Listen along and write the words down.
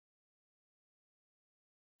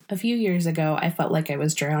A few years ago, I felt like I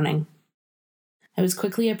was drowning. I was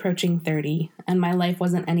quickly approaching 30, and my life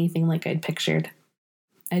wasn't anything like I'd pictured.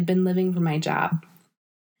 I'd been living for my job.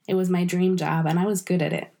 It was my dream job, and I was good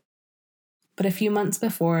at it. But a few months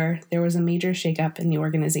before, there was a major shakeup in the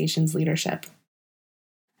organization's leadership.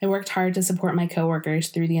 I worked hard to support my coworkers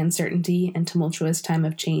through the uncertainty and tumultuous time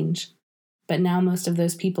of change. But now most of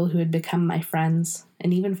those people who had become my friends,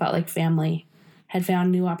 and even felt like family, had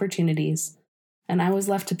found new opportunities, and I was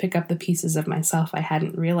left to pick up the pieces of myself I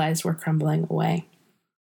hadn't realized were crumbling away.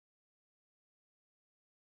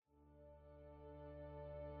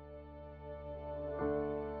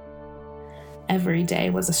 Every day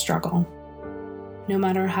was a struggle. No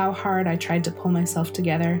matter how hard I tried to pull myself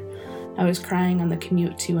together, I was crying on the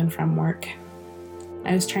commute to and from work.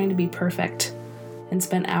 I was trying to be perfect and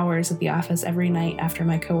spent hours at the office every night after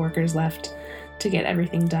my coworkers left to get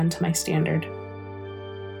everything done to my standard.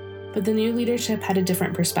 But the new leadership had a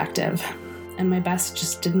different perspective, and my best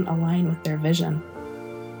just didn't align with their vision.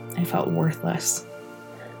 I felt worthless.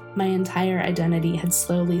 My entire identity had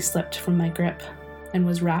slowly slipped from my grip and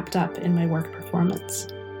was wrapped up in my work performance.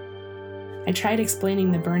 I tried explaining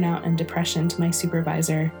the burnout and depression to my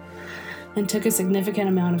supervisor and took a significant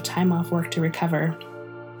amount of time off work to recover,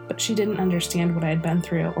 but she didn't understand what I had been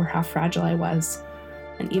through or how fragile I was,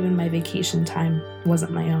 and even my vacation time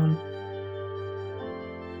wasn't my own.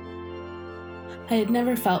 I had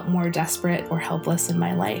never felt more desperate or helpless in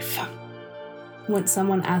my life. Once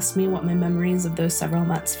someone asked me what my memories of those several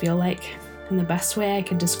months feel like, and the best way I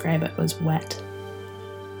could describe it was wet.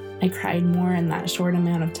 I cried more in that short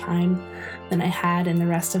amount of time than I had in the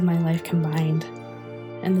rest of my life combined,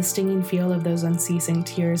 and the stinging feel of those unceasing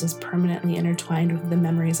tears is permanently intertwined with the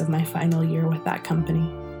memories of my final year with that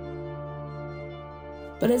company.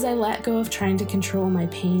 But as I let go of trying to control my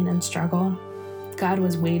pain and struggle, God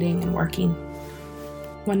was waiting and working.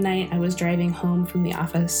 One night I was driving home from the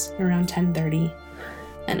office around 10:30,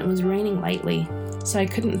 and it was raining lightly, so I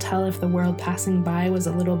couldn't tell if the world passing by was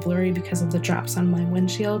a little blurry because of the drops on my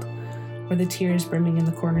windshield or the tears brimming in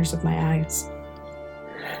the corners of my eyes.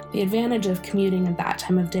 The advantage of commuting at that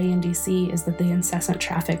time of day in DC is that the incessant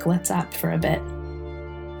traffic lets up for a bit.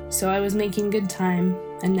 So I was making good time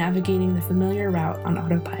and navigating the familiar route on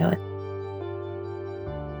autopilot.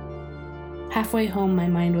 Halfway home, my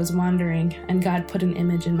mind was wandering, and God put an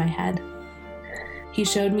image in my head. He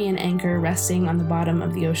showed me an anchor resting on the bottom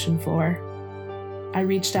of the ocean floor. I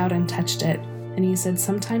reached out and touched it, and he said,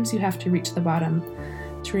 "Sometimes you have to reach the bottom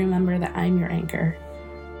to remember that I'm your anchor,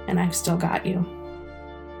 and I've still got you."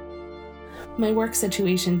 My work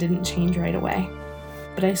situation didn't change right away,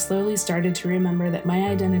 but I slowly started to remember that my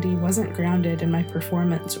identity wasn't grounded in my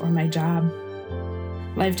performance or my job.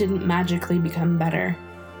 Life didn't magically become better,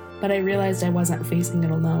 but I realized I wasn't facing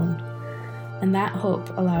it alone, and that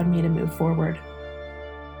hope allowed me to move forward.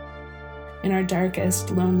 In our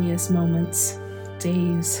darkest, loneliest moments,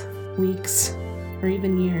 days, weeks, or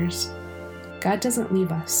even years, God doesn't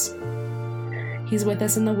leave us. He's with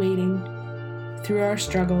us in the waiting, through our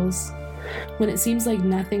struggles. When it seems like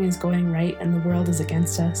nothing is going right and the world is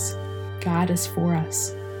against us, God is for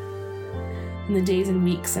us. In the days and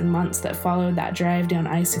weeks and months that followed that drive down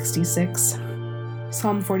I-66,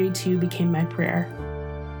 Psalm 42 became my prayer.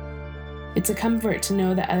 It's a comfort to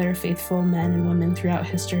know that other faithful men and women throughout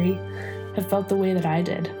history have felt the way that I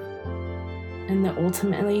did, and that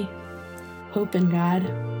ultimately, hope in God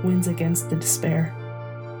wins against the despair.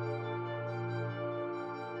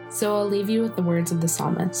 So I'll leave you with the words of the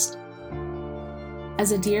psalmist.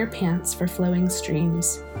 As a deer pants for flowing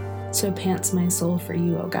streams, so pants my soul for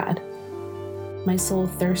you, O God. My soul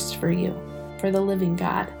thirsts for you, for the living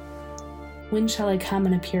God. When shall I come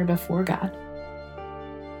and appear before God?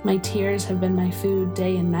 My tears have been my food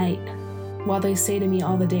day and night, while they say to me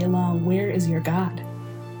all the day long, "Where is your God?"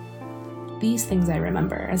 These things I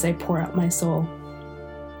remember as I pour out my soul.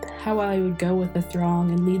 How I would go with the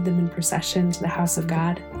throng and lead them in procession to the house of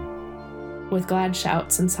God, with glad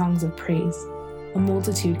shouts and songs of praise, a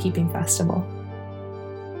multitude keeping festival.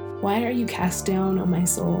 Why are you cast down, O my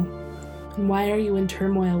soul? And why are you in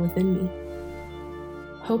turmoil within me?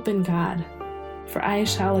 Hope in God, for I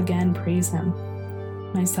shall again praise him,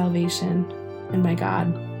 my salvation and my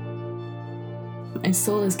God. My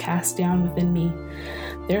soul is cast down within me,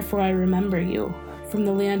 therefore I remember you, from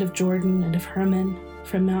the land of Jordan and of Hermon,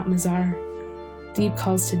 from Mount Mizar. Deep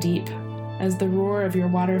calls to deep, as the roar of your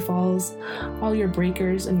waterfalls, all your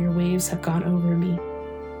breakers and your waves have gone over me.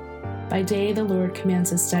 By day the Lord commands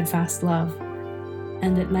his steadfast love,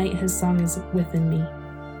 and at night his song is within me,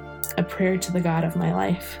 a prayer to the God of my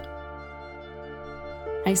life.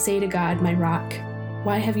 I say to God, my rock,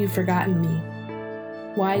 why have you forgotten me?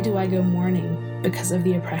 Why do I go mourning because of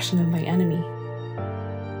the oppression of my enemy?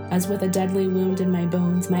 As with a deadly wound in my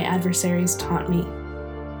bones, my adversaries taunt me,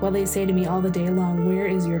 while they say to me all the day long, "Where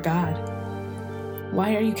is your God?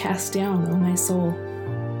 Why are you cast down, O my soul?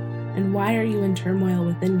 And why are you in turmoil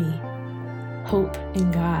within me? Hope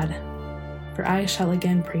in God, for I shall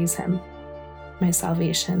again praise him, my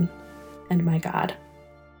salvation and my God."